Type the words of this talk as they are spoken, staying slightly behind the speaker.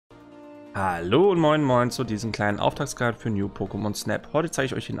Hallo und moin moin zu diesem kleinen Auftragsguide für New Pokémon Snap. Heute zeige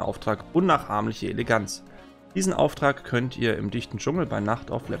ich euch den Auftrag Unnachahmliche Eleganz. Diesen Auftrag könnt ihr im dichten Dschungel bei Nacht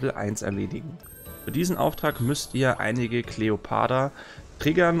auf Level 1 erledigen. Für diesen Auftrag müsst ihr einige Kleopatra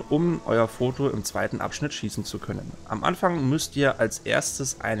triggern, um euer Foto im zweiten Abschnitt schießen zu können. Am Anfang müsst ihr als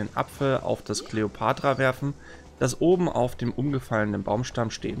erstes einen Apfel auf das Kleopatra werfen, das oben auf dem umgefallenen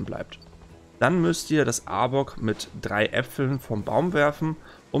Baumstamm stehen bleibt. Dann müsst ihr das Arbok mit 3 Äpfeln vom Baum werfen,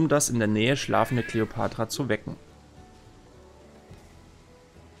 um das in der Nähe schlafende Kleopatra zu wecken.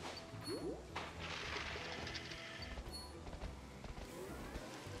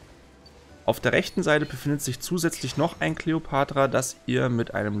 Auf der rechten Seite befindet sich zusätzlich noch ein Kleopatra, das ihr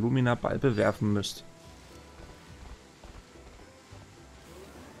mit einem Lumina-Ball bewerfen müsst.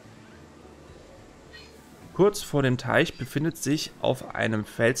 Kurz vor dem Teich befindet sich auf einem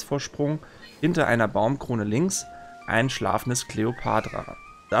Felsvorsprung hinter einer Baumkrone links ein schlafendes Kleopatra.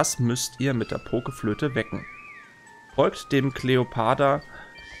 Das müsst ihr mit der Pokeflöte wecken. Folgt dem Kleopatra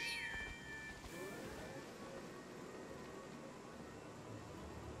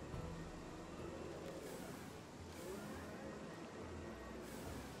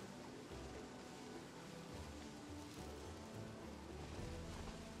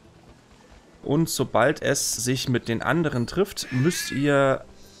und sobald es sich mit den anderen trifft, müsst ihr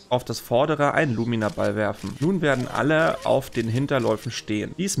auf das vordere einen Lumina-Ball werfen. Nun werden alle auf den Hinterläufen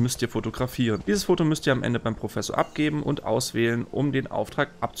stehen. Dies müsst ihr fotografieren. Dieses Foto müsst ihr am Ende beim Professor abgeben und auswählen, um den Auftrag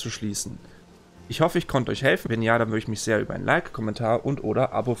abzuschließen. Ich hoffe, ich konnte euch helfen. Wenn ja, dann würde ich mich sehr über ein Like, Kommentar und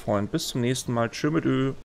oder Abo freuen. Bis zum nächsten Mal. Tschö mit Ö.